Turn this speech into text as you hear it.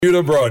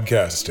Bermuda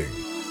Broadcasting.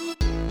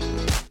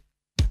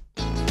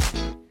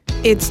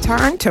 It's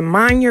time to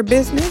mind your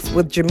business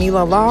with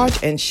Nadia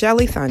Laws and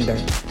Shelly Thunder.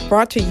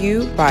 Brought to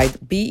you by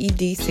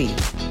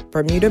BEDC.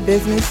 Bermuda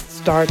Business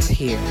starts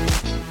here.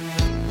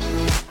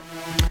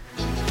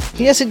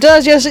 Yes, it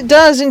does. Yes, it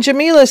does. And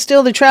Jamila is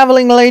still the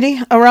traveling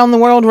lady around the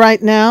world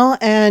right now.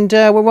 And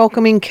we're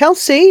welcoming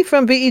Kelsea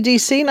from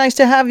BEDC. Nice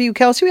to have you,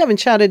 Kelsea. We haven't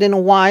chatted in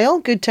a while.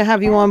 Good to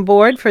have you on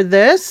board for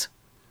this.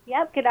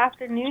 Yep, good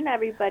afternoon,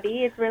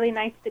 everybody. It's really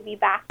nice to be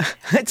back.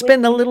 It's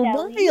been a little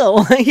while.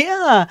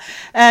 Yeah.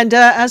 And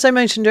as I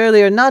mentioned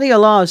earlier, Nadia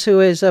Laws, who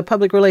is a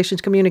public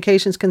relations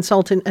communications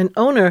consultant and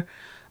owner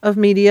of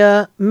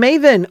Media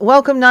Maven.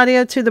 Welcome,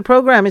 Nadia, to the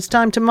program. It's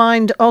time to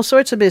mind all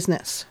sorts of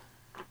business.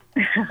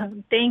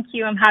 Thank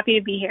you. I'm happy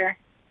to be here.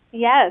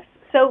 Yes.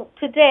 So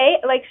today,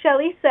 like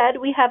Shelly said,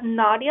 we have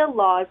Nadia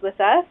Laws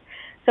with us.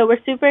 So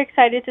we're super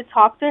excited to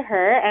talk to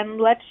her, and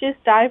let's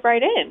just dive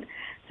right in.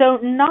 So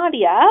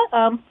Nadia,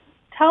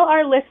 tell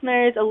our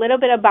listeners a little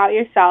bit about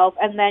yourself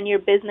and then your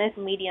business,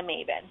 Media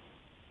Maven.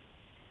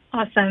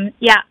 Awesome.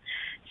 Yeah.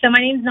 So my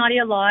name is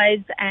Nadia Laws,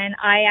 and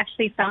I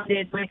actually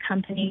founded my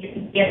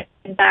company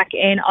back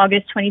in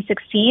August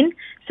 2016,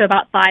 so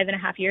about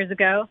 5.5 years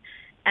ago.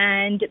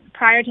 And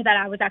prior to that,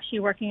 I was actually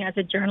working as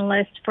a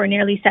journalist for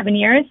nearly 7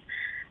 years.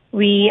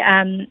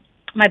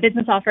 My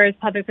business offers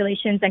public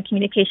relations and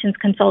communications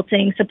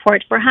consulting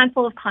support for a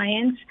handful of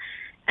clients.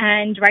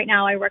 And right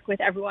now I work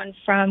with everyone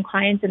from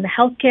clients in the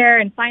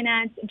healthcare and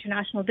finance,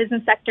 international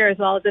business sector, as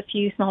well as a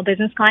few small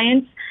business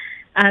clients.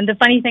 The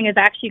funny thing is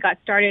I actually got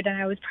started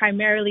and I was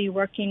primarily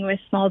working with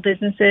small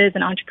businesses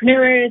and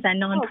entrepreneurs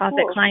and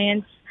nonprofit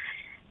clients.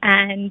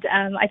 And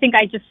I think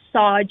I just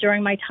saw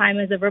during my time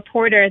as a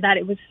reporter that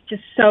it was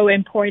just so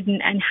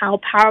important and how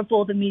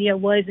powerful the media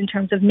was in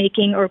terms of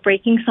making or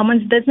breaking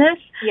someone's business.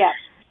 Yeah.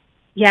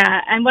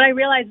 Yeah, and what I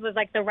realized was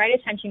like the right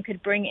attention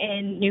could bring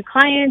in new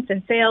clients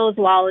and sales,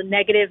 while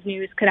negative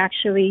news could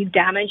actually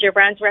damage your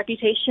brand's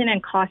reputation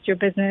and cost your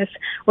business,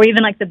 or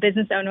even like the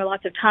business owner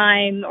lots of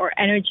time or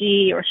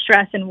energy or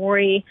stress and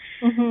worry.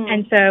 Mm-hmm.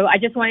 And so I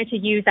just wanted to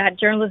use that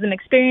journalism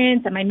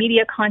experience and my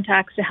media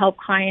contacts to help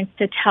clients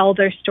to tell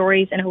their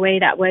stories in a way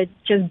that would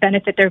just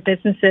benefit their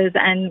businesses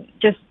and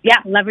just,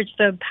 leverage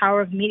the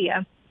power of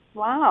media.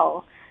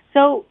 Wow.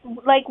 So,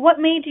 like,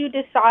 what made you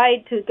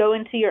decide to go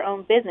into your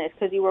own business?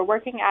 Because you were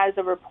working as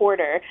a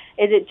reporter.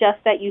 Is it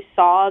just that you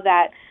saw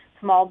that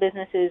small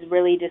businesses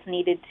really just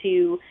needed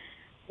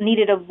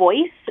a voice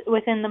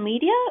within the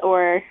media,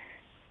 or?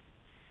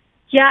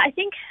 Yeah, I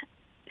think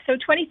so.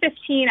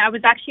 2015, I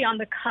was actually on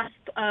the cusp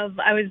of,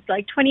 I was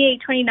like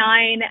 28,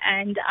 29,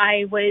 and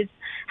I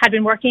had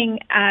been working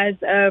as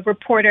a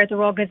reporter at the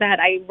Royal Gazette.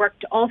 I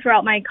worked all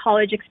throughout my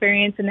college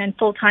experience and then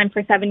full-time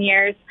for 7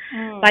 years.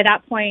 By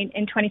that point,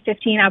 in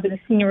 2015, I was a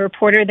senior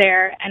reporter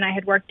there, and I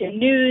had worked in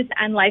news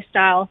and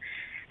lifestyle.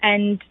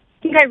 And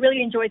I think I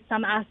really enjoyed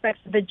some aspects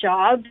of the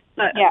job,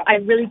 but I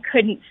really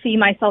couldn't see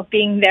myself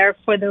being there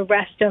for the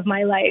rest of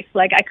my life.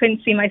 Like, I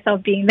couldn't see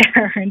myself being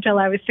there until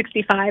I was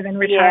 65 and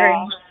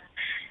retiring. Yeah.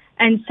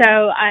 And so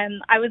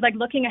I was like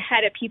looking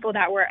ahead at people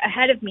that were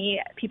ahead of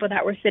me, people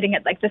that were sitting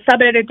at like the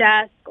sub-editor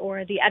desk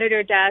or the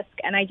editor desk,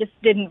 and I just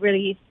didn't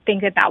really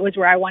think that was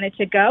where I wanted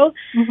to go.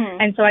 Mm-hmm.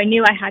 And so I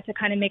knew I had to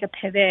kind of make a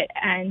pivot,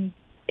 and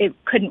it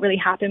couldn't really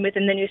happen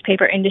within the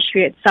newspaper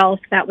industry itself.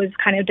 That was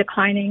kind of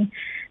declining.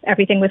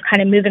 Everything was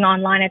kind of moving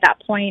online at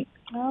that point.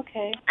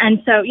 Okay.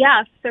 And so,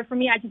 so for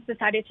me, I just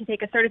decided to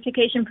take a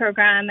certification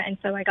program, and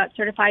so I got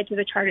certified through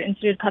the Chartered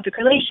Institute of Public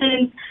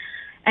Relations.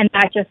 And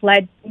that just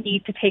led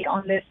me to take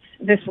on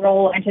this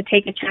role and to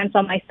take a chance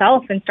on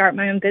myself and start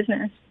my own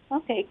business.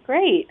 Okay,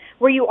 great.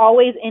 Were you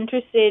always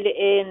interested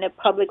in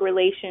public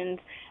relations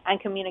and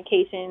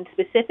communication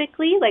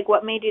specifically? Like,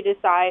 what made you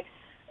decide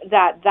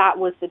that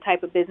was the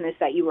type of business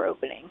that you were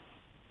opening?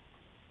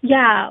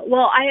 Yeah,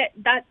 well,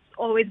 that's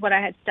always what I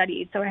had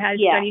studied. So I had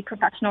studied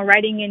professional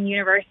writing in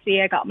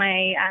university. I got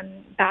my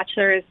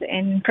bachelor's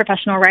in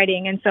professional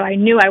writing. And so I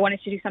knew I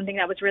wanted to do something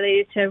that was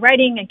related to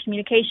writing and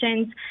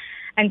communications.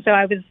 And so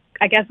I was,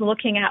 I guess,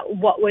 looking at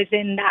what was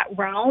in that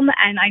realm.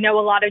 And I know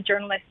a lot of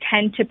journalists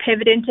tend to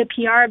pivot into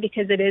PR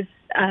because it is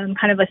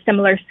kind of a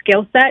similar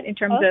skill set in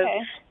terms of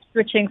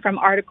switching from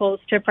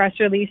articles to press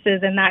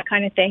releases and that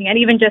kind of thing. And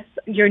even just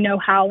your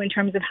know-how in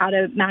terms of how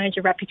to manage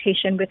a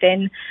reputation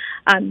within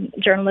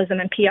journalism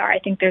and PR. I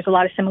think there's a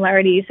lot of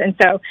similarities. And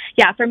so,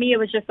 for me, it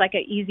was just like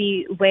an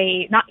easy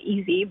way, not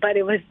easy, but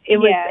it was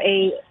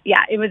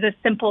a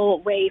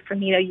simple way for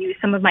me to use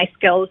some of my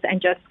skills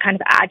and just kind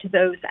of add to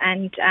those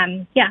and,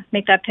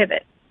 make that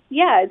pivot.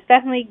 Yeah, it's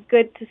definitely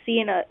good to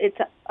see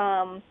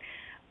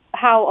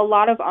how a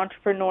lot of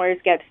entrepreneurs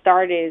get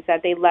started is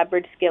that they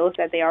leverage skills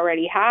that they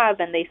already have,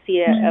 and they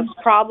see a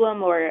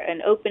problem or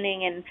an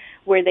opening and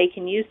where they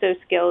can use those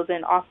skills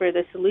and offer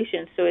the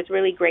solution. So it's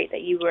really great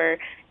that you were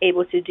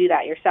able to do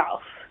that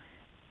yourself.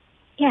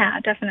 Yeah,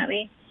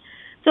 definitely.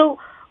 So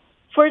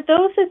for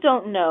those that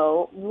don't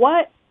know,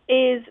 what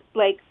is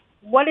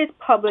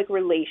public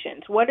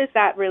relations? What does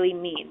that really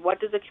mean?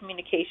 What does a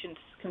communications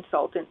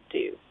consultant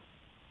do?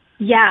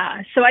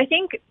 Yeah, so I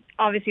think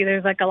obviously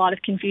there's like a lot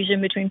of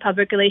confusion between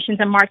public relations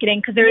and marketing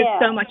because there is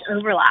so much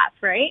overlap,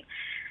 right?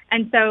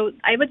 And so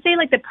I would say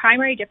like the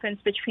primary difference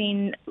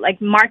between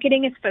like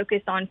marketing is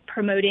focused on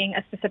promoting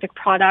a specific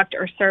product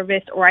or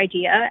service or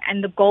idea.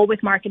 And the goal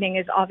with marketing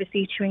is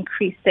obviously to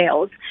increase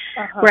sales.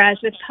 Whereas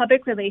with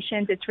public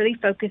relations, it's really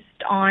focused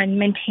on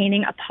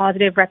maintaining a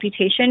positive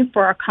reputation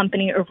for our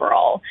company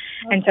overall.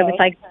 And so it's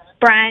like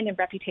brand and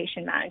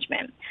reputation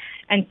management.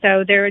 And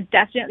so there are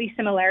definitely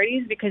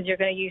similarities because you're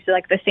going to use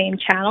like the same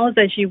channels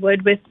as you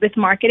would with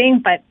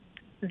marketing, but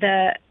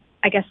the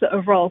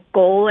overall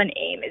goal and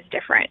aim is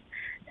different.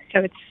 So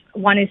it's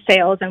one is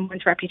sales and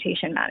one's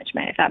reputation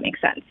management, if that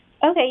makes sense.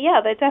 Okay, yeah,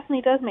 that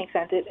definitely does make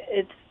sense.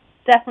 It's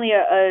definitely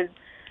a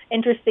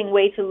interesting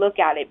way to look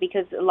at it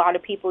because a lot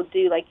of people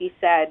do, like you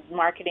said,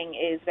 marketing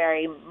is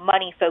very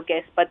money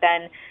focused, but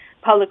then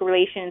public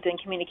relations and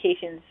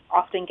communications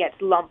often gets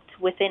lumped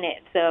within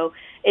it. So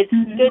it's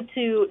good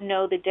to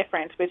know the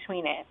difference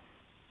between it.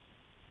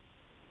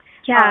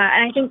 Yeah,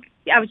 and I think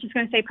I was just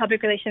going to say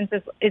public relations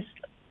is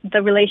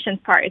the relations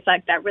part. It's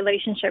like that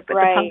relationship with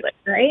the public,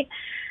 right?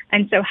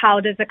 And so how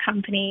does a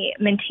company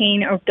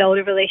maintain or build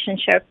a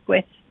relationship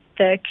with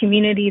the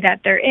community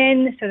that they're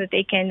in so that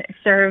they can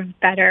serve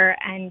better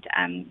and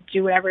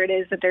do whatever it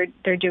is that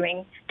they're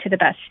doing to the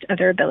best of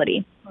their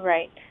ability.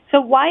 Right.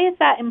 So why is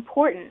that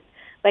important?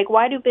 Like,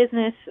 why do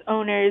business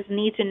owners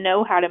need to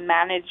know how to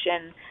manage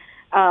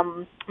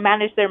and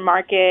manage their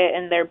market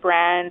and their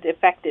brand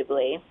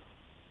effectively?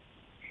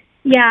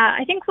 Yeah,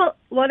 I think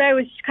what I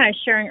was kind of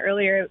sharing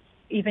earlier,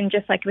 even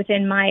just like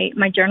within my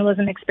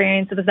journalism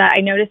experience, was that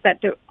I noticed that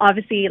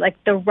obviously like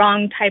the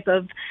wrong type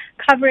of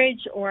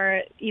coverage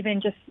or even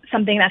just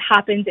something that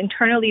happens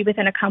internally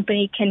within a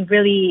company can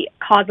really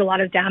cause a lot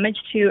of damage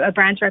to a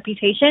brand's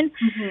reputation.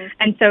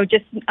 And so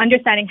just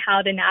understanding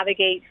how to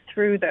navigate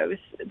through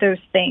those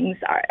things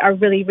are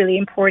really, really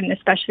important,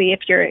 especially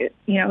if you're,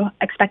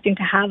 expecting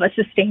to have a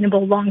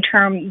sustainable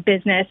long-term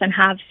business and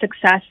have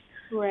success.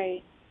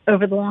 Right.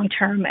 Over the long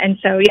term. And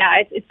so,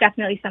 yeah, it's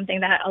definitely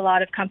something that a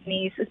lot of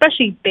companies,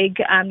 especially big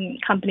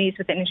companies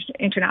within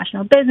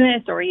international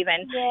business or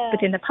even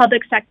within the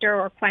public sector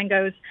or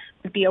quangos,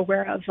 would be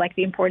aware of, like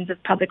the importance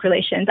of public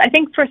relations. I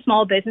think for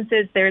small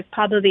businesses, there's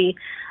probably,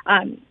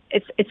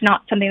 it's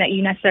not something that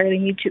you necessarily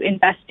need to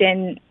invest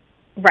in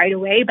right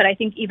away, but I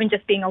think even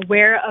just being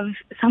aware of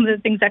some of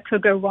the things that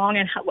could go wrong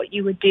and what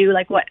you would do,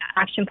 like what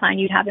action plan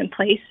you'd have in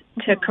place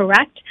to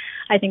correct,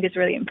 I think is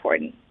really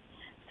important.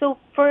 So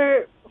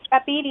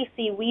at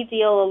BDC, we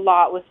deal a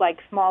lot with like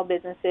small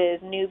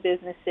businesses, new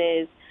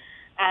businesses,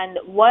 and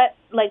what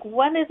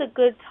is a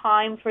good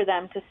time for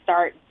them to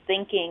start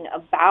thinking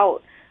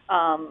about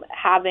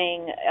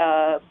having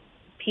a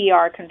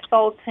PR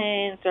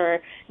consultant or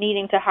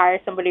needing to hire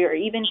somebody or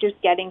even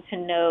just getting to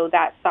know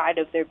that side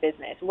of their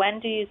business? When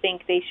do you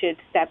think they should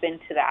step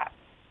into that?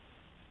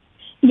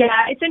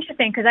 Yeah, it's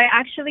interesting because I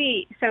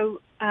actually,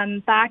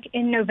 back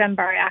in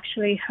November, I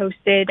actually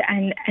hosted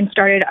and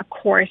started a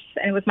course,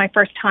 and it was my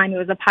first time. It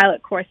was a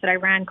pilot course that I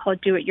ran called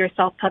Do It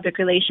Yourself Public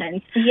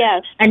Relations.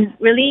 Yes. And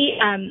really,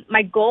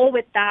 my goal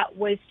with that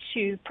was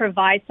to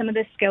provide some of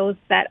the skills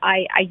that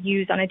I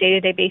use on a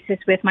day-to-day basis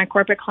with my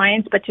corporate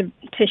clients, but to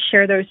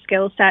share those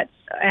skill sets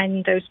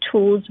and those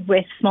tools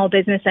with small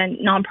business and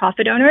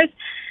nonprofit owners.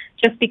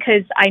 Just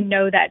because I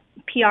know that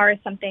PR is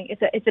something,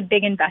 it's a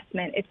big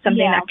investment. It's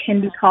something that can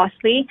be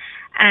costly.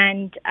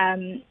 And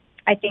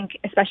I think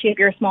especially if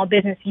you're a small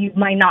business, you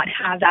might not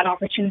have that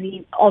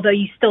opportunity, although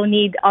you still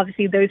need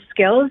obviously those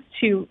skills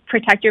to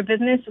protect your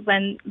business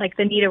when like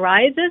the need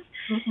arises.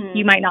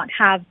 You might not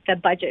have the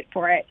budget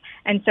for it.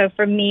 And so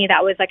for me,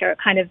 that was like a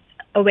kind of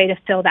a way to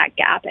fill that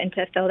gap and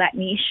to fill that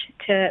niche,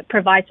 to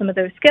provide some of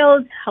those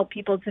skills, help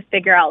people to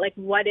figure out like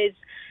what is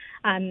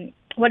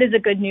a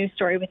good news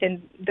story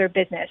within their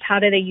business? How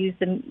do they use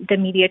the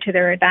media to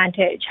their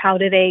advantage? How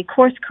do they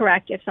course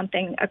correct if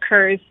something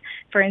occurs?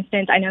 For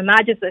instance, I know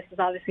Madge's List is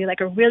obviously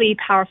like a really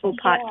powerful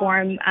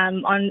platform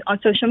on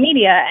social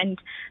media. And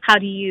how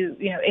do you,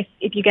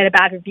 if you get a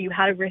bad review,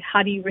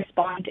 how do you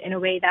respond in a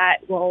way that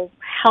will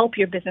help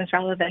your business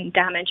rather than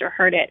damage or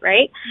hurt it,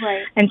 right?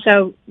 Right. And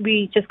so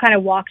we just kind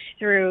of walked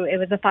through, it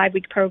was a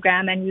 5-week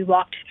program, and we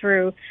walked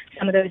through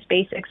some of those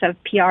basics of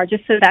PR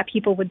just so that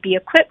people would be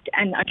equipped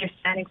and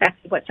understand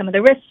exactly what some of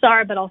the risks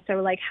are, but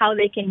also like how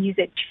they can use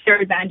it to their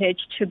advantage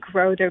to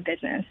grow their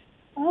business.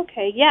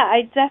 Okay, yeah,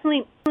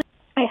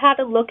 I had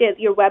a look at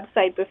your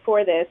website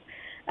before this,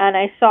 and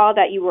I saw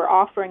that you were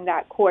offering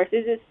that course.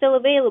 Is it still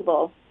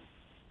available?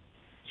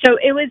 So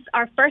it was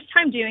our first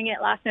time doing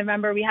it last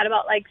November. We had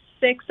about like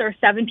 6 or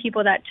 7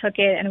 people that took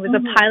it, and it was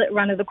a pilot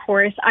run of the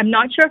course. I'm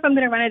not sure if I'm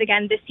going to run it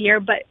again this year,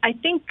 but I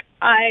think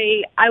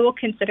I will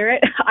consider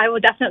it. I will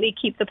definitely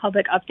keep the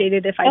public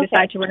updated if I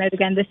decide to run it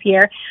again this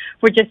year.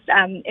 We're just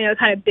in a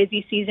kind of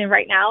busy season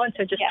right now, and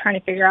so just trying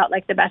to figure out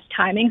like the best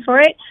timing for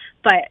it.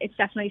 But it's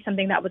definitely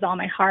something that was on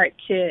my heart,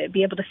 to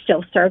be able to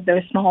still serve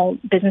those small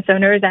business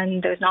owners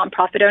and those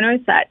nonprofit owners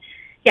that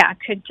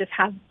could just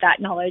have that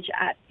knowledge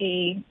at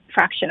a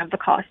fraction of the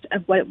cost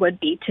of what it would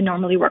be to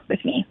normally work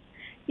with me.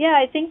 Yeah,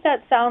 I think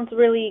that sounds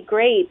really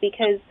great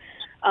because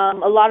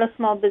a lot of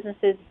small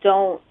businesses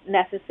don't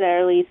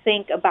necessarily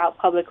think about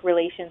public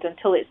relations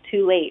until it's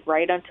too late,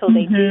 right? Until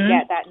they do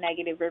get that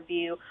negative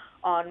review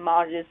on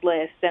Maj's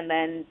list and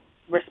then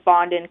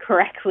respond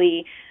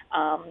incorrectly.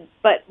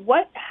 But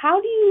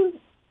how do you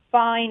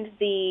find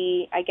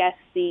the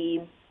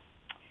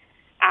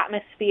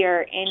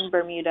atmosphere in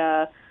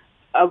Bermuda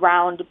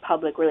around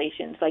public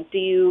relations? Like, do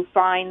you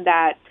find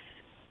that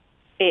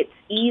it's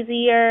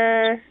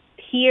easier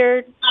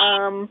here?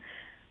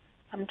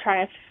 I'm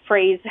trying to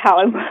phrase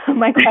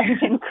my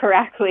question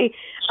correctly.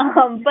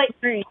 But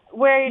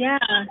where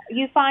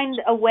you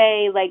find a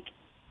way, like,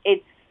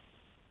 it's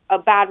a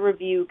bad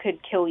review could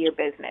kill your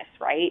business,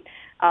 right?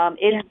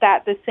 Is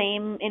that the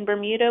same in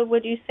Bermuda,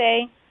 would you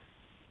say?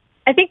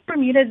 I think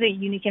Bermuda is a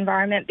unique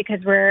environment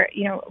because we're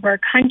a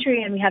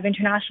country and we have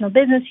international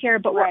business here,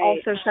 but we're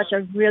also such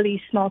a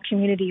really small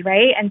community,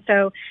 right? And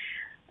so,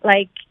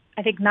 like,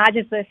 I think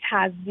Nadia's list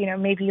has,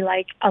 maybe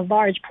like a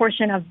large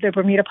portion of the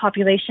Bermuda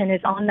population is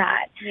on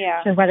that.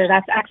 Yeah. So whether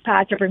that's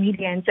expats or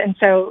Bermudians. And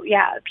so,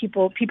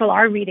 people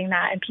are reading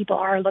that and people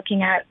are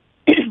looking at,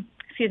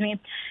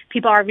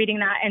 people are reading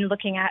that and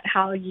looking at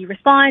how you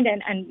respond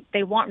and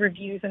they want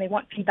reviews and they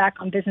want feedback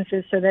on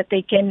businesses so that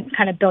they can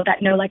kind of build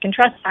that know, like, and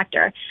trust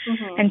factor.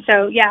 And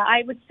so,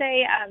 I would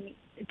say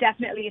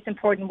definitely it's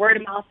important. Word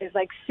of mouth is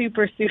like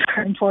super,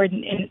 super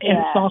important in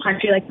a small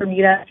country like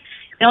Bermuda.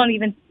 I don't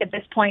even at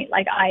this point,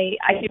 like I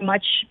do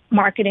much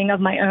marketing of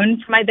my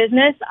own for my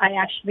business. I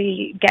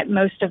actually get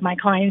most of my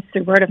clients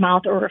through word of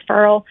mouth or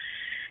referral.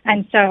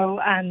 And so,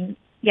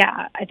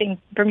 I think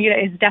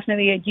Bermuda is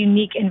definitely a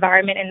unique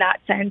environment in that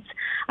sense.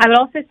 I would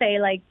also say,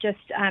 like, just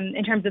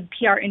in terms of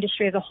PR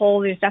industry as a whole,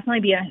 there's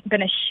definitely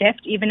been a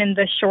shift, even in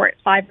the short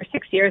 5 or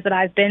 6 years that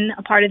I've been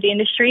a part of the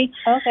industry.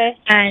 Okay.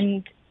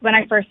 And when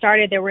I first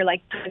started, there were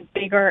like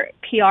bigger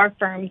PR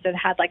firms that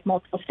had like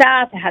multiple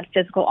staff, that had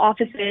physical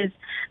offices,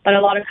 but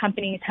a lot of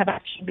companies have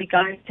actually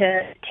begun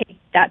to take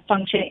that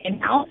function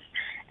in-house,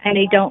 and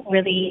they don't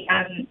really,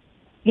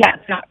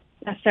 it's not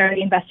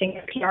necessarily investing in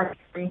a PR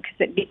firm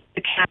because it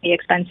can be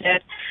expensive.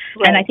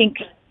 Right. And I think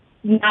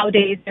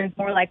nowadays there's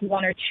more like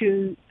 1 or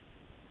 2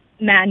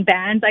 man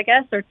bands, I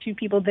guess, or 2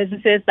 people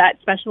businesses that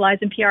specialize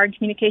in PR and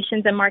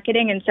communications and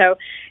marketing, and so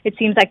it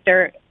seems like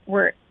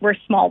we're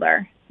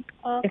smaller.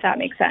 If that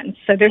makes sense.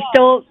 So there's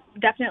still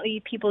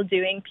definitely people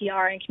doing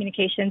PR and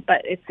communications,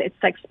 but it's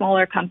like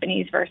smaller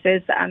companies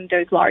versus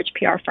those large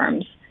PR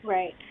firms.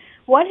 Right.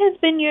 What has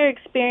been your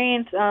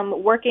experience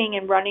working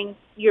and running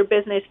your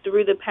business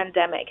through the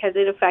pandemic? Has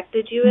it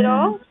affected you at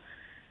all?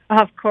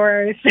 Of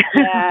course.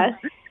 Yeah.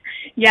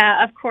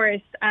 Yeah, of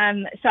course.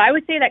 So I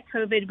would say that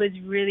COVID was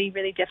really,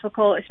 really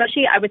difficult,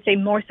 especially I would say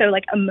more so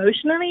like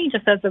emotionally,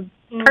 just as a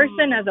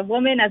person, as a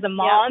woman, as a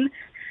mom. Yep.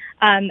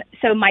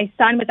 So my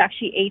son was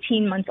actually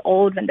 18 months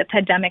old when the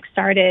pandemic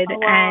started,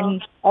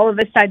 and all of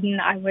a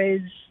sudden I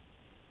was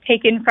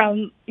taken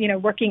from,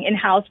 working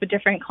in-house with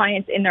different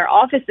clients in their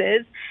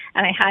offices,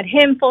 and I had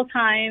him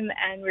full-time,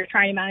 and we were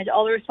trying to manage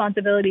all the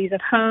responsibilities of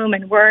home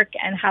and work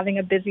and having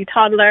a busy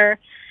toddler.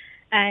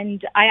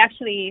 And I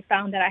actually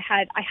found that I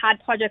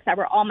had projects that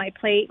were on my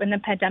plate when the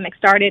pandemic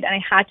started, and I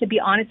had to be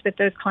honest with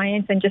those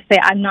clients and just say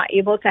I'm not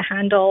able to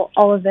handle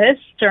all of this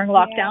during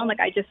lockdown.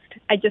 Like I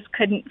just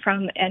couldn't,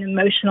 from an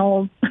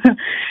emotional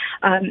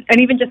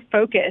and even just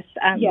focus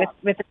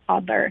with a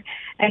toddler.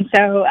 And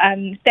so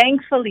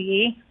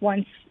thankfully,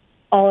 once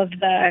all of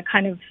the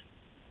kind of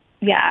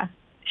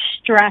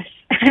stress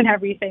and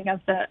everything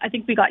I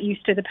think we got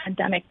used to the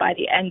pandemic by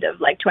the end of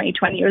like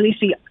 2020, or at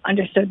least we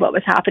understood what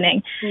was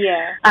happening.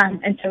 Yeah.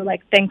 And so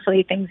like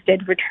thankfully things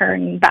did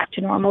return back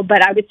to normal.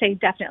 But I would say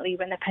definitely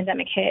when the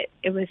pandemic hit,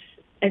 it was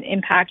an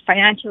impact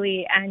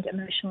financially and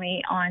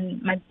emotionally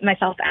on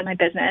myself and my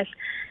business.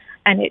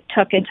 And it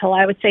took until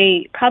I would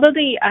say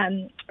probably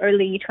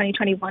early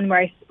 2021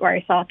 where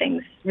I saw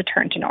things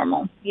return to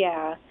normal.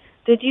 Yeah.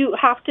 Did you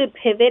have to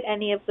pivot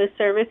any of the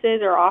services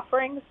or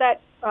offerings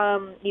that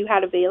you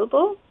had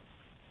available?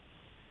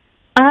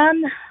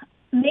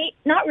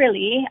 Not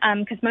really,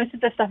 because most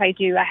of the stuff I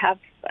do, I have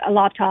a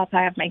laptop,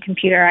 I have my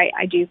computer,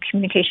 I do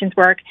communications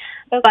work,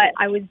 but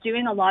I was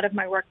doing a lot of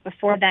my work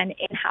before then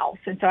in-house,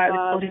 and so I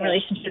was building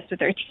relationships with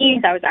their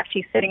teams. I was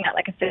actually sitting at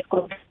like a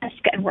physical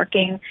desk and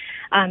working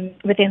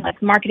within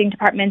like marketing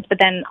departments, but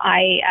then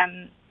I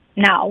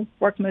now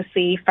work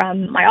mostly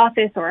from my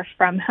office or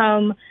from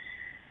home,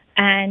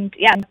 and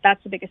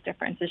that's the biggest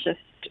difference, is just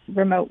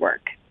remote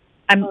work.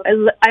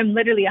 I'm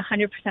literally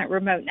 100%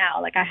 remote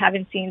now. Like I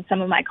haven't seen some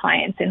of my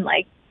clients in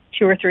like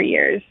 2 or 3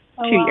 years.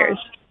 2 years.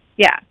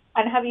 Yeah.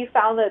 And have you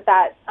found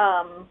that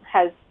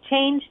has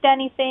changed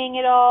anything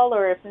at all,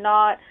 or if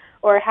not,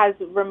 or has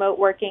remote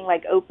working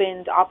like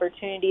opened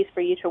opportunities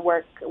for you to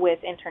work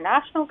with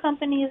international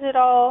companies at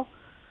all?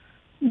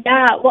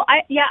 Yeah, well,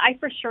 I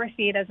for sure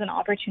see it as an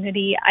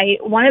opportunity.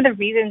 One of the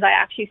reasons I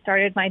actually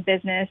started my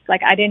business,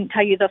 like I didn't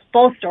tell you the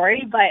full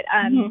story, but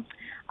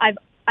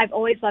I've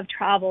always loved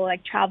travel.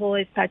 Like, travel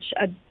is such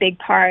a big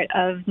part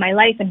of my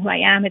life and who I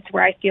am. It's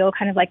where I feel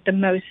kind of like the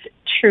most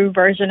true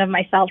version of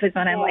myself is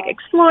when I'm like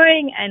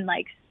exploring and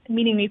like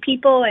meeting new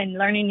people and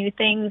learning new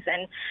things.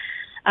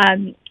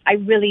 And I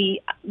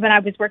really, when I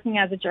was working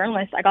as a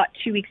journalist, I got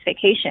 2 weeks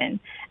vacation.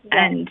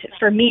 Yeah. And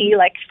for me,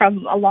 like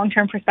from a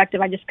long-term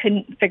perspective, I just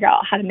couldn't figure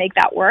out how to make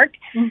that work.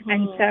 Mm-hmm.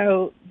 And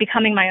so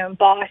becoming my own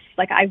boss,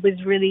 like I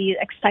was really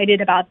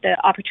excited about the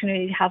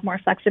opportunity to have more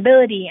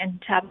flexibility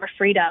and to have more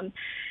freedom.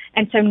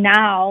 And so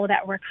now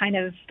that we're kind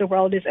of, the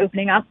world is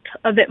opening up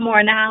a bit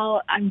more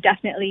now, I'm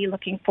definitely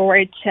looking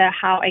forward to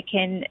how I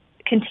can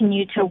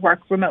continue to work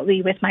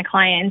remotely with my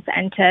clients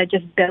and to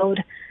just build,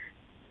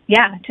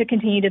 to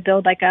continue to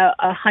build like a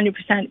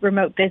 100%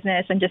 remote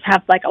business and just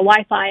have like a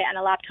Wi-Fi and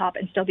a laptop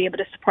and still be able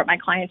to support my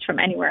clients from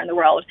anywhere in the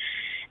world.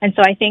 And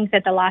so I think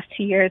that the last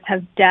 2 years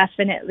have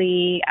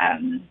definitely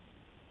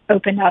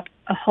opened up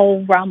a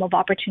whole realm of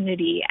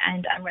opportunity,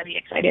 and I'm really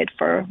excited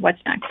for what's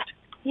next.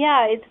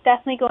 Yeah, it's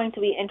definitely going to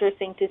be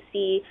interesting to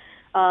see,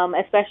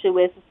 especially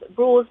with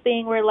rules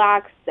being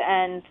relaxed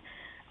and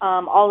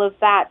all of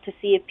that, to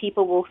see if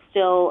people will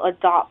still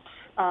adopt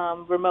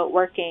remote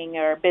working,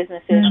 or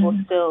businesses will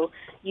still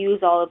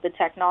use all of the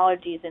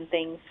technologies and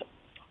things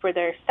for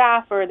their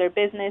staff or their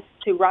business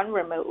to run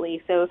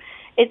remotely. So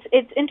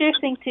it's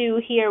interesting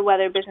to hear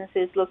whether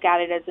businesses look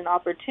at it as an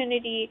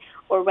opportunity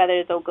or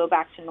whether they'll go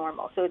back to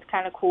normal. So it's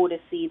kind of cool to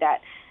see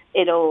that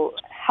it'll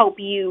help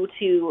you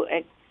to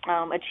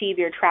achieve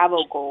your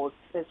travel goals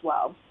as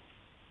well.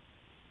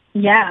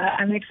 Yeah,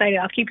 I'm excited.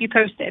 I'll keep you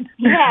posted.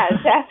 Yeah,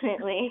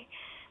 definitely.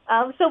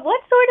 So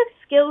what sort of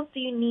skills do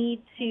you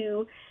need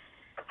to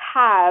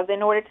have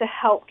in order to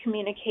help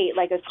communicate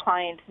like a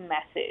client's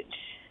message?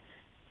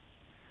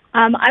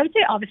 I would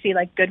say obviously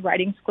like good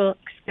writing skills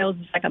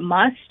is like a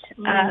must.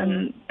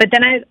 But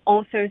then I'd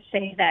also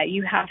say that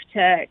you have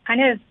to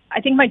kind of, I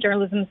think my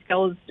journalism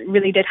skills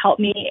really did help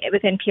me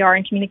within PR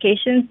and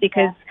communications,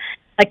 because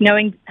like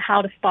knowing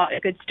how to spot a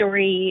good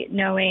story,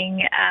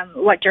 knowing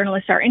what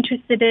journalists are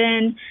interested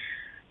in,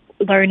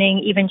 learning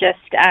even just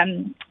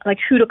like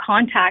who to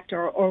contact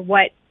or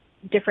what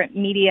different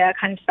media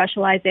kind of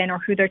specialize in or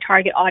who their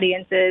target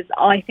audience is.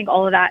 I think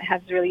all of that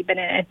has really been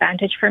an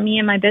advantage for me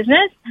in my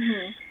business.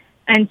 Mm-hmm.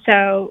 And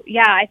so,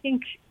 I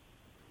think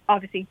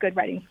obviously good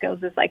writing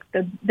skills is like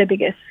the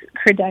biggest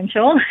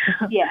credential.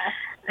 Yeah.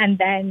 And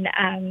then,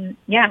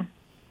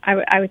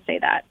 I would say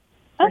that.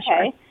 Okay.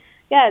 Sure.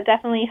 Yeah, it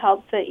definitely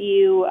helps that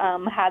you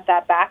had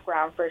that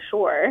background for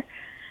sure.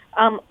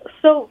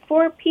 So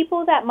for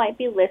people that might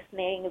be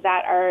listening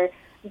that are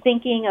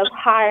thinking of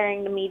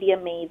hiring the Media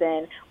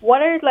Maven,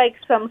 what are like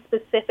some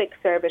specific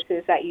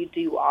services that you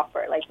do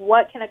offer? Like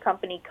what can a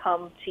company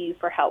come to you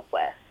for help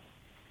with?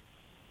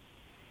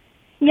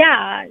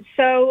 Yeah,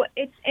 so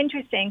it's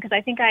interesting because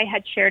I think I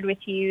had shared with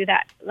you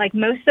that like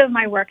most of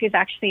my work is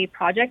actually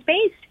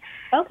project-based.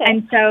 Okay.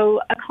 And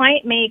so a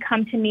client may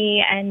come to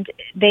me and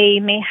they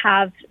may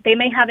have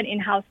an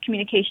in-house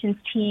communications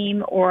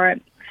team, or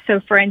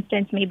so for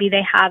instance, maybe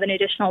they have an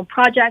additional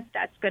project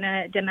that's going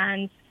to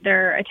demand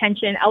their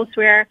attention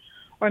elsewhere,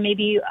 or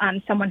maybe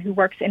someone who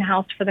works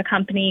in-house for the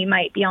company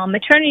might be on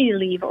maternity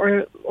leave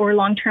or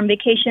long-term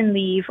vacation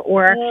leave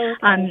or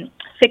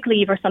sick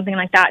leave or something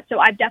like that. So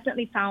I've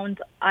definitely found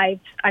I've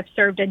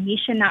served a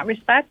niche in that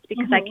respect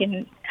because I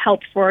can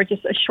help for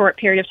just a short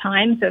period of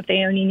time. So if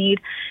they only need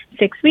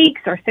 6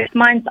 weeks or 6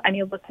 months, I'm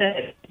able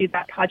to do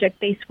that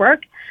project-based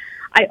work.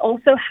 I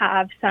also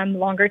have some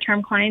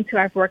longer-term clients who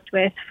I've worked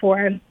with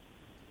for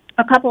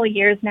a couple of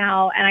years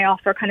now, and I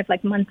offer kind of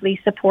like monthly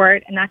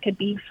support, and that could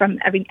be from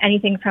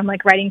anything from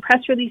like writing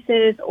press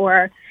releases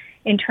or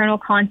internal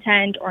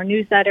content or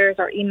newsletters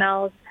or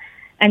emails.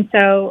 And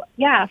so,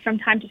 from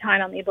time to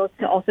time, I'm able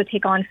to also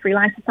take on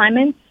freelance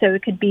assignments. So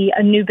it could be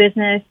a new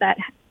business that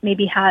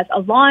maybe has a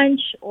launch,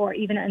 or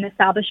even an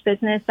established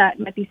business that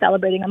might be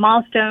celebrating a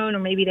milestone, or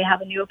maybe they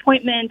have a new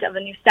appointment of a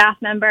new staff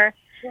member.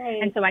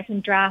 Right. And so I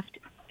can draft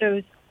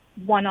those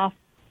one-off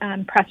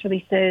press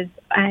releases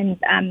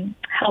and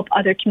help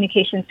other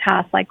communications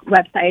tasks like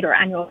website or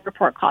annual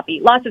report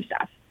copy, lots of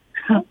stuff.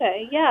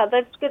 Okay, yeah,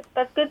 that's good.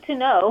 That's good to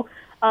know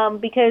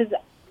because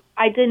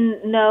I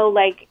didn't know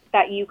like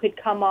that you could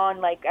come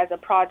on like as a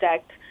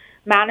project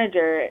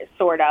manager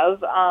sort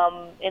of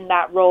in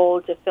that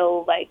role to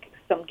fill like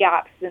some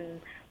gaps,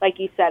 and like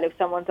you said, if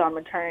someone's on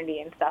maternity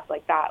and stuff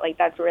like that, like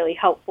that's really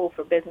helpful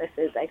for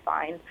businesses, I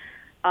find,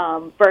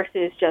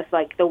 versus just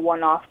like the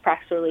one-off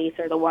press release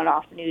or the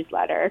one-off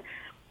newsletter.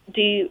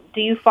 Do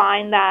you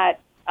find that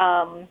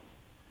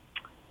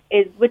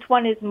which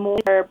one is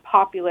more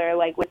popular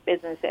like with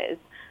businesses,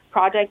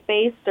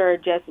 project-based or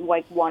just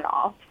like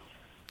one-off?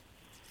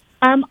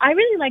 I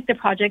really like the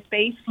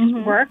project-based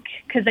work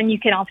because then you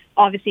can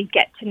obviously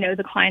get to know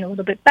the client a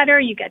little bit better.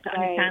 You get to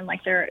understand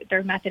like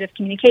their method of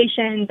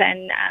communications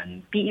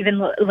and be even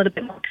a little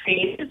bit more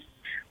creative.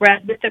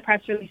 Whereas with the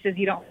press releases,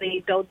 you don't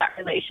really build that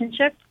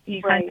relationship.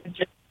 You kind of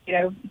just,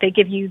 they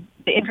give you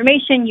the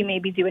information, you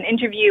maybe do an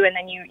interview, and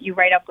then you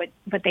write up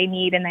what they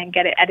need and then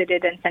get it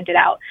edited and sent it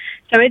out.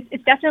 So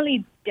it's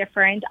definitely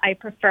different. I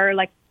prefer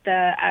like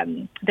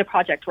the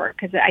project work,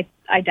 because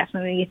I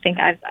definitely think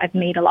I've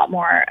made a lot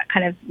more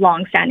kind of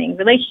long-standing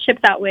relationships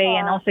that way,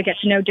 and also get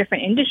to know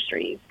different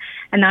industries,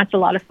 and that's a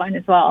lot of fun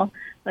as well.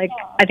 Like,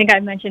 I think I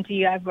mentioned to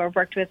you, I've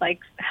worked with like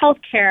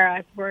healthcare,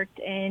 I've worked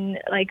in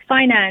like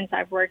finance,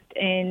 I've worked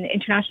in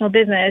international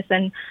business,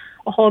 and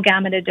a whole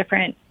gamut of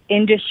different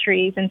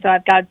industries. And so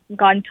I've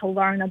gotten to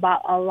learn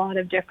about a lot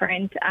of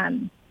different,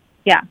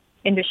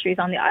 industries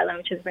on the island,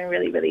 which has been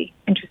really, really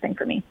interesting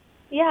for me.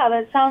 Yeah,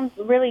 that sounds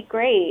really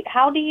great.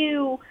 How do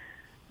you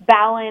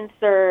balance,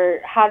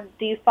 or how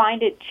do you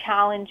find it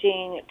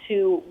challenging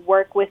to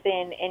work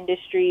within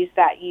industries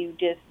that you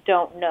just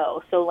don't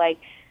know? So like,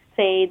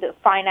 say the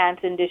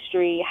finance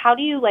industry, how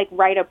do you like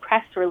write a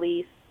press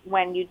release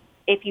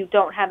if you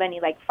don't have any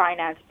like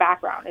finance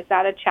background? Is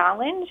that a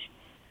challenge?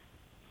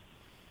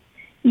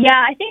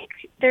 Yeah, I think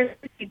there's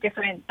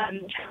different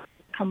challenges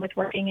that come with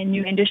working in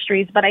new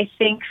industries, but I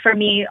think for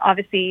me,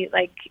 obviously,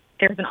 like,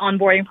 there's an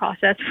onboarding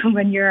process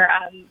when you're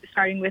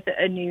starting with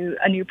a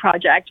new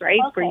project, right?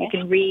 Okay. Where you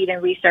can read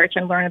and research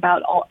and learn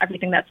about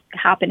everything that's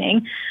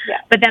happening. Yeah.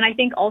 But then I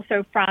think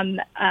also from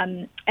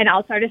an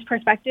outsider's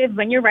perspective,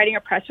 when you're writing a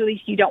press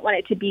release, you don't want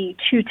it to be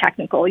too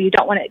technical. You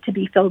don't want it to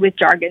be filled with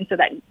jargon so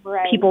that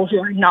people who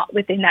are not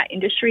within that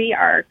industry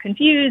are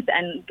confused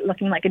and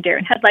looking like a deer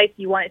in headlights.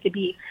 You want it to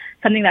be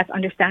something that's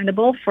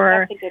understandable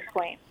for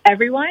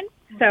everyone.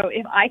 So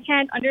if I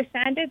can't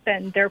understand it,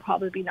 then they're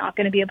probably not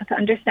going to be able to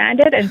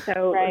understand it. And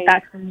so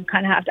that's when you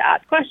kind of have to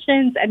ask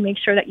questions and make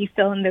sure that you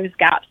fill in those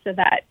gaps so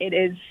that it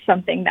is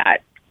something that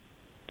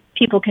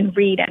people can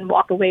read and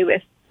walk away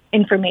with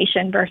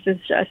information versus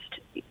just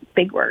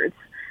big words.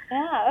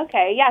 Yeah,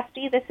 okay. Yeah,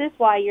 see, this is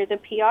why you're the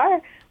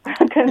PR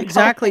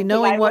Exactly.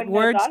 Knowing what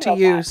words to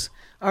use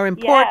are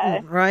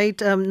important, right?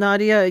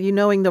 Nadia, you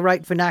knowing the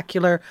right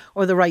vernacular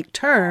or the right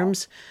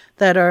terms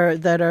that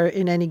are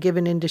in any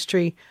given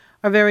industry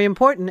are very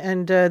important,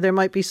 and there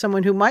might be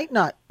someone who might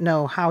not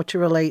know how to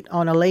relate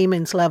on a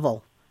layman's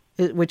level,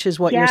 which is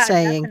what you're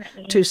saying,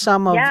 definitely. to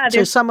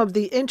some of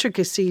the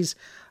intricacies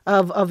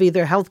of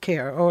either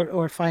healthcare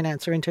or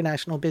finance or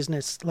international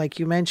business, like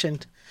you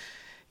mentioned,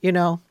 you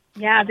know.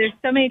 Yeah, there's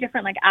so many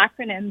different like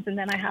acronyms, and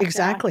then I have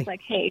to ask,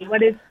 like, hey,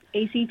 what is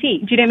ACT? Do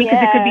you know what I mean?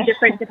 Because it could be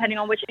different depending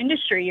on which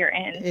industry you're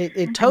in.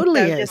 It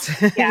totally is.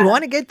 You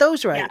want to get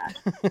those right.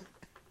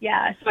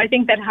 Yeah. So I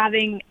think that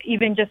having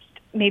even just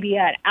maybe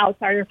an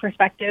outsider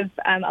perspective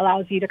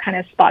allows you to kind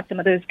of spot some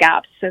of those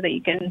gaps so that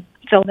you can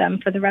fill them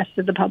for the rest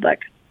of the public.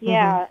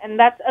 Yeah, and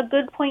that's a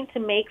good point to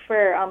make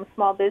for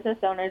small business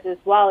owners as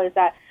well, is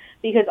that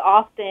because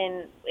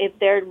often if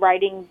they're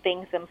writing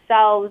things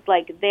themselves,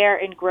 like, they're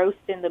engrossed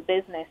in the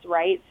business,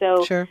 right?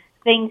 So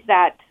things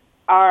that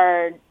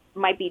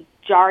might be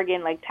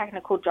jargon, like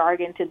technical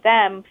jargon to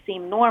them,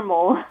 seem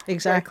normal.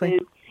 Exactly.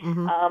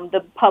 Versus,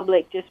 the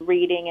public just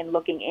reading and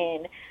looking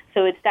in.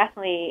 So it's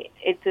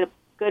a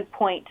good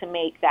point to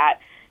make that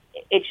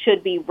it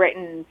should be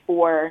written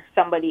for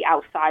somebody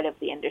outside of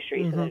the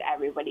industry so that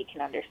everybody can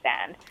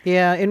understand.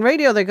 Yeah, in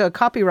radio they go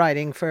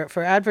copywriting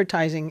for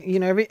advertising. You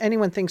know,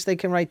 anyone thinks they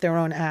can write their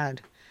own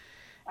ad.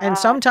 And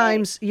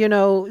sometimes, you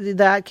know,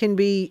 that can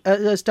be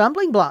a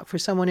stumbling block for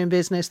someone in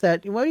business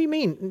that, what do you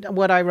mean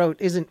what I wrote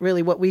isn't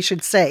really what we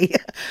should say,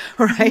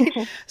 right?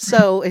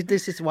 So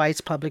this is why it's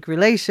public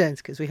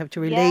relations, because we have to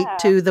relate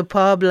to the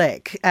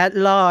public at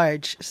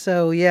large.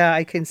 So, yeah,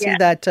 I can see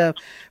that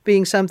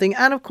being something.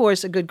 And, of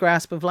course, a good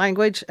grasp of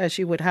language, as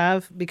you would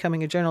have.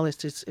 Becoming a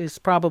journalist is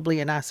probably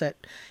an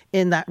asset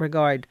in that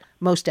regard,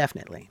 most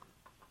definitely.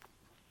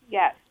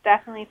 Yes,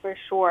 definitely, for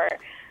sure.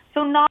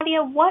 So,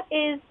 Nadia, what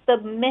is the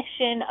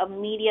mission of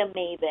Media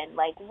Maven?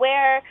 Like,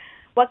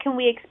 what can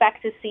we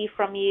expect to see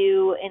from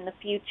you in the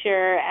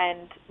future,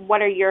 and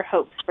what are your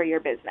hopes for your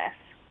business?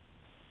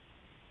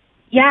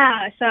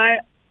 Yeah, so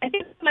I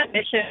think my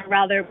mission, or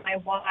rather my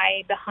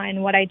why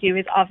behind what I do,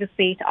 is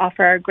obviously to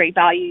offer great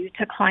value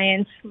to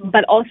clients,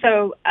 but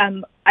also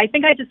I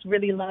think I just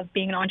really love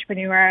being an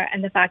entrepreneur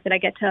and the fact that I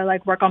get to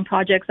like work on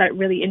projects that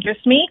really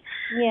interest me.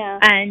 Yeah.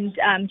 And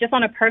just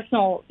on a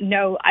personal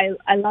note,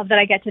 I love that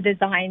I get to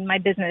design my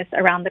business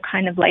around the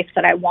kind of life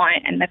that I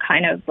want and the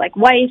kind of like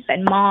wife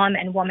and mom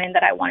and woman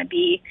that I want to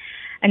be.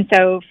 And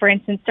so, for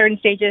instance, certain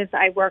stages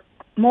I work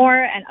more,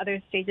 and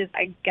other stages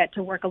I get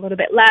to work a little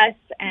bit less.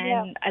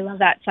 And I love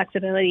that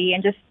flexibility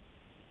and just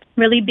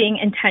really being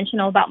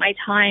intentional about my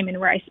time and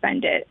where I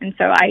spend it. And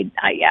so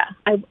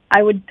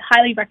I would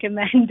highly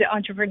recommend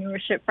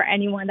entrepreneurship for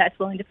anyone that's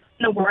willing to put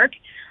in the work,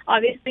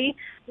 obviously,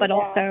 but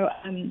also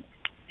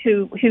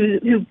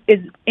who is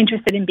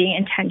interested in being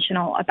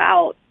intentional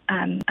about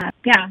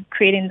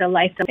creating the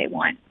life that they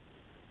want.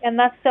 And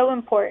that's so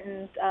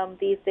important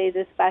these days,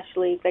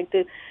 especially like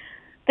to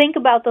think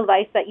about the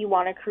life that you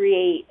want to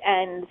create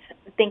and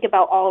think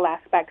about all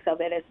aspects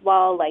of it as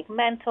well, like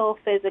mental,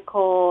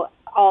 physical,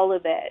 all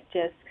of it.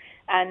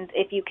 And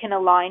if you can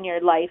align your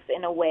life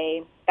in a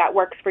way that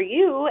works for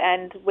you,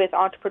 and with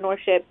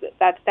entrepreneurship,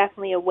 that's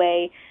definitely a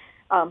way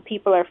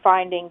people are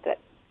finding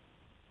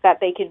that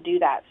they can do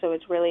that. So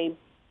it's really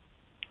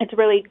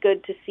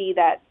good to see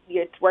that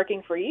it's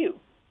working for you.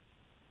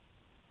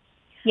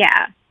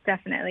 Yeah,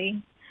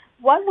 definitely.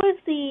 What was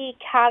the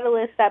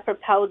catalyst that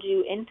propelled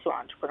you into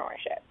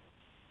entrepreneurship?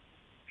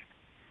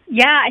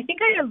 Yeah, I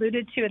think I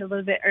alluded to it a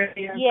little bit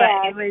earlier,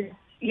 but it was,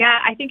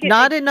 I think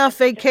Not enough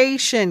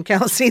vacation,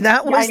 Kelsey.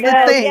 That was the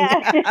thing.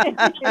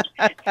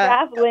 Yeah.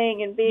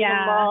 Traveling and being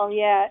a mom,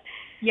 Yeah,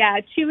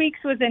 2 weeks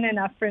wasn't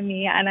enough for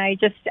me. And I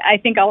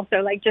think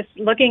also like just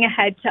looking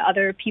ahead to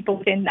other people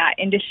within that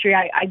industry,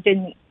 I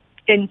didn't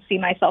see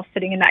myself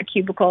sitting in that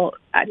cubicle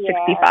at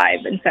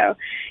 65. And so,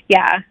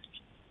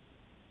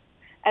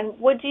 And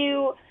what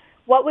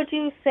would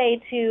you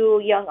say to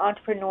young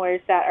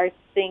entrepreneurs that are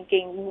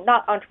thinking,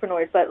 not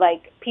entrepreneurs, but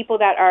like people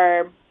that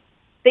are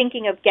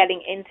thinking of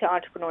getting into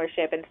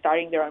entrepreneurship and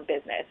starting their own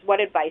business? What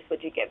advice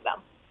would you give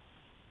them?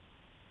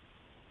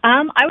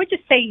 I would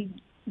just say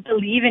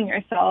believe in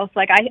yourself.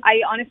 Like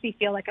I honestly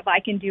feel like if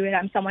I can do it,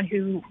 I'm someone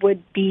who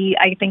would be,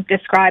 I think,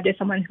 described as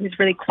someone who's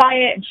really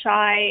quiet and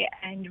shy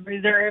and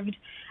reserved.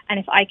 And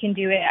if I can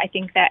do it, I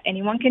think that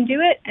anyone can do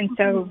it. And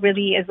so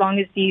really, as long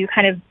as you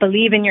kind of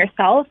believe in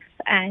yourself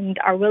and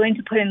are willing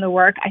to put in the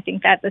work, I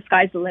think that the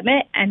sky's the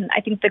limit. And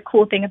I think the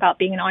cool thing about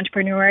being an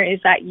entrepreneur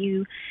is that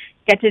you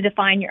get to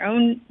define your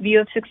own view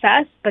of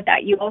success, but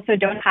that you also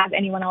don't have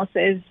anyone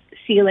else's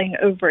ceiling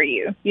over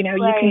you. You know,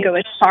 you can go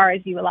as far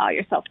as you allow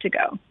yourself to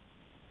go.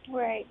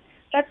 Right.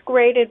 That's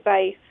great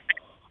advice.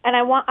 And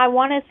I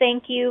want to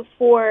thank you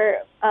for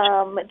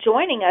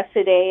joining us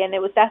today, and it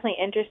was definitely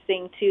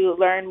interesting to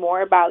learn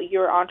more about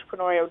your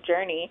entrepreneurial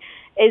journey.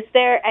 Is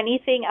there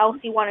anything else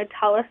you want to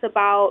tell us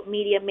about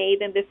Media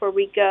Maven before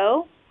we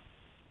go?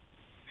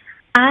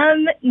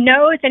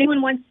 No, if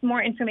anyone wants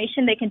more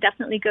information, they can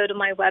definitely go to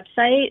my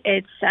website.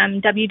 It's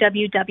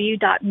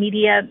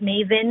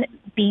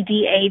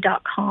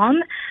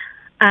www.mediamavenbda.com.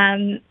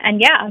 And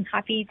I'm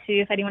happy to,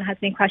 if anyone has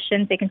any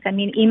questions, they can send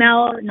me an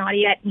email,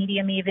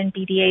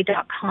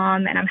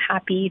 nadia@mediamavenbda.com, and I'm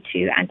happy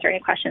to answer any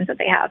questions that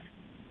they have.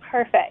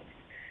 Perfect.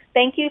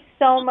 Thank you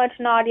so much,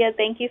 Nadia.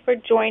 Thank you for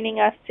joining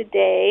us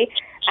today.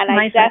 And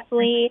I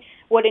definitely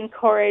would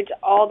encourage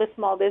all the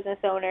small business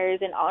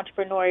owners and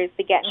entrepreneurs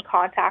to get in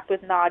contact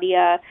with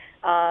Nadia,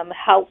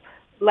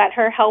 let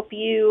her help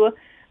you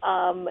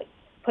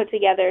put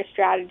together a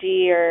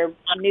strategy or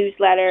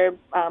newsletter,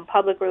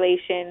 public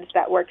relations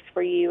that works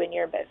for you and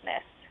your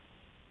business.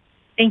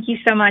 Thank you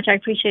so much. I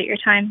appreciate your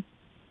time.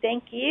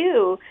 Thank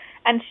you.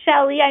 And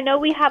Shelley, I know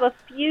we have a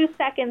few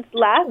seconds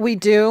left. We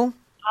do.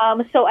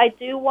 So I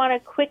do want to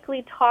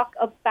quickly talk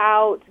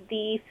about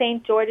the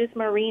St. George's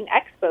Marine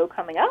Expo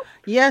coming up.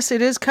 Yes,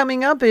 it is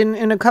coming up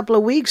in a couple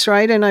of weeks,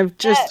 right? And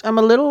I'm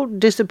a little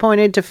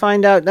disappointed to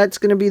find out that's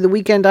going to be the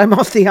weekend I'm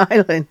off the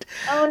island.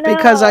 Oh, no.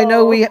 Because I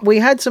know we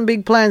had some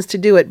big plans to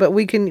do it, but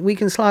we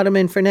can slot them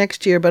in for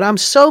next year. But I'm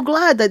so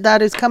glad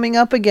that is coming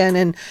up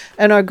again.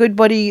 And our good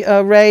buddy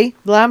Ray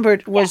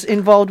Lambert was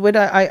involved with it.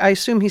 I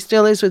assume he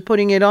still is with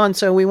putting it on.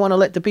 So we want to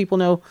let the people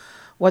know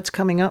what's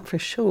coming up for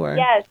sure.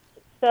 Yes.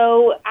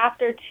 So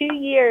after 2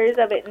 years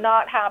of it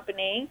not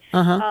happening,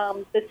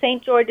 the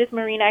St. George's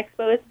Marine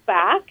Expo is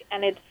back,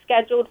 and it's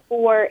scheduled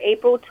for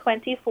April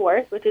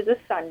 24th, which is a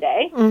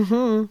Sunday.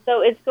 Mm-hmm.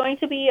 So it's going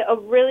to be a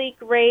really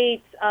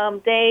great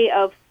day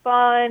of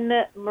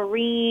fun,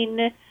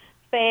 marine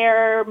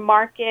fair,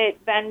 market,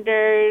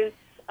 vendors,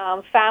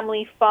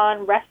 family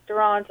fun,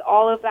 restaurants,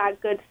 all of that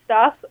good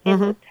stuff in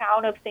the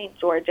town of St.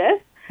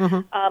 George's.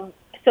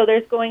 So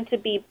there's going to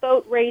be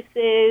boat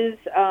races,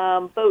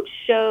 boat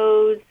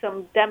shows,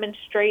 some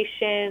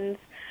demonstrations,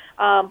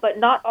 but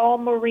not all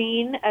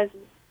marine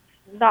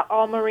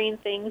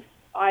things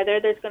either.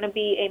 There's going to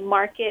be a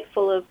market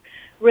full of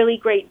really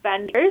great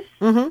vendors,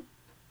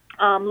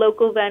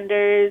 local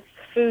vendors,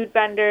 food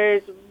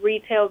vendors,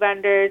 retail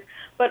vendors,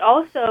 but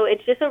also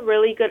it's just a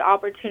really good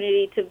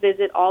opportunity to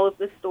visit all of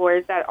the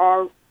stores that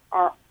are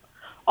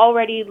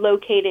already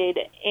located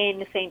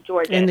in St.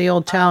 George's. In the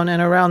old town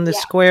and around the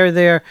square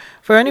there.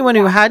 For anyone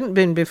who hadn't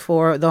been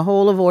before, the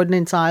whole of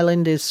Ordnance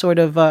Island is sort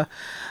of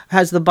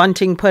has the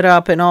bunting put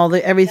up and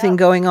everything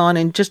going on,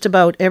 and just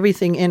about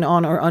everything in,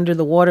 on, or under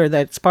the water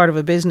that's part of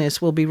a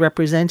business will be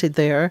represented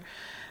there,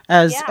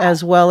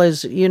 as well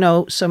as, you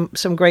know, some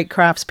great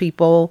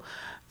craftspeople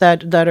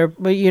that are,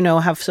 you know,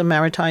 have some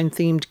maritime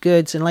themed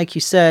goods, and like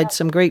you said,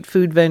 some great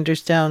food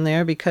vendors down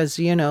there, because,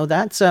 you know,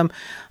 that's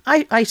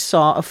I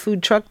saw a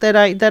food truck that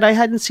I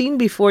hadn't seen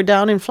before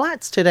down in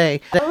Flats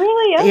today. Oh,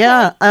 really? Okay.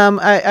 Yeah.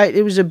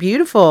 It was a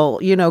beautiful,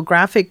 you know,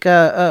 graphic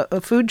a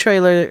food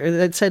trailer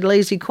that said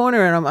Lazy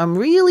Corner, and I'm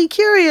really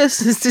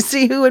curious as to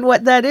see who and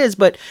what that is.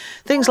 But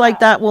things like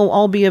that will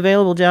all be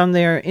available down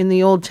there in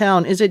the old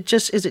town. Is it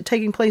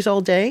taking place all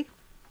day?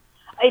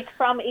 It's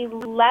from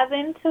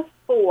 11 to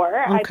 4,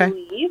 I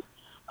believe.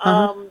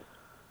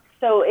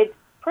 So it's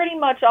pretty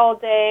much all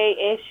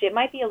day-ish. It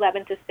might be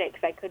 11 to 6.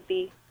 I could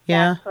be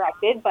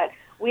corrected. But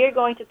we are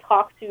going to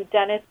talk to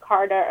Dennis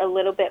Carter a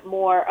little bit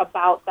more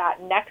about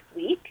that next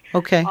week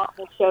on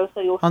the show.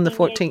 So you'll on the see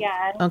 14th. me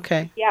again.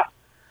 Okay. Yeah.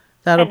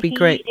 That'll be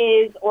great. He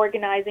is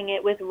organizing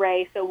it with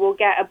Ray, so we'll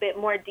get a bit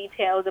more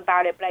details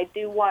about it. But I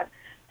do want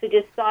to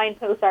just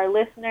signpost our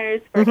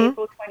listeners for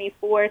April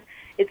 24th.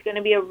 It's going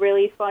to be a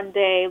really fun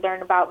day,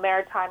 learn about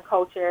maritime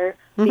culture,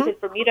 because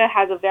Bermuda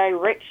has a very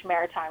rich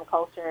maritime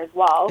culture as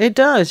well. It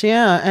does,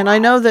 yeah. And I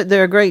know that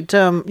there are great,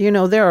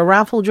 there are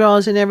raffle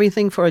draws and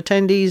everything for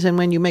attendees, and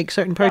when you make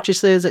certain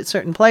purchases at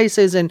certain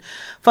places, and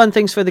fun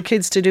things for the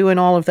kids to do, and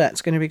all of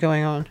that's going to be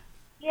going on.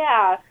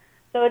 Yeah,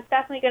 so it's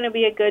definitely going to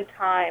be a good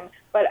time.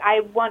 But I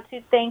want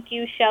to thank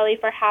you, Shelley,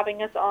 for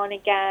having us on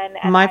again.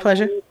 And My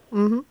pleasure.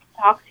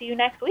 Talk to you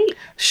next week.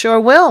 Sure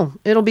will.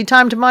 It'll be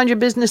time to mind your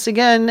business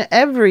again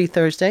every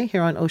Thursday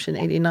here on Ocean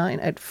 89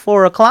 at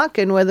 4 o'clock.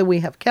 And whether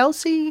we have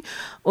Kelsey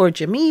or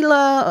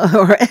Jamila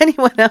or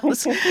anyone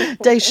else,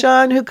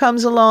 Deshawn, who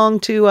comes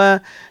along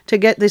to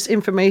get this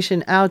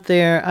information out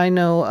there, I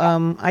know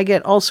I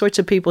get all sorts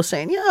of people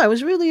saying, yeah, it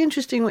was really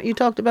interesting what you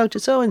talked about to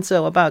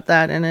so-and-so about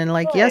that. And then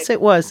yes,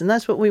 it was. And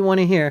that's what we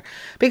want to hear.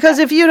 Because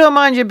if you don't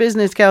mind your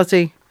business,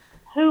 Kelsey.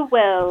 Who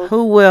will?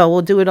 Who will?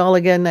 We'll do it all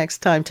again next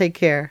time. Take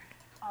care.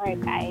 All right,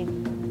 bye.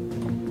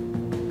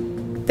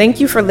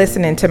 Thank you for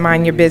listening to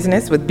Mind Your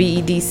Business with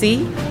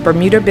BEDC.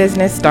 Bermuda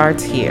Business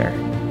starts here.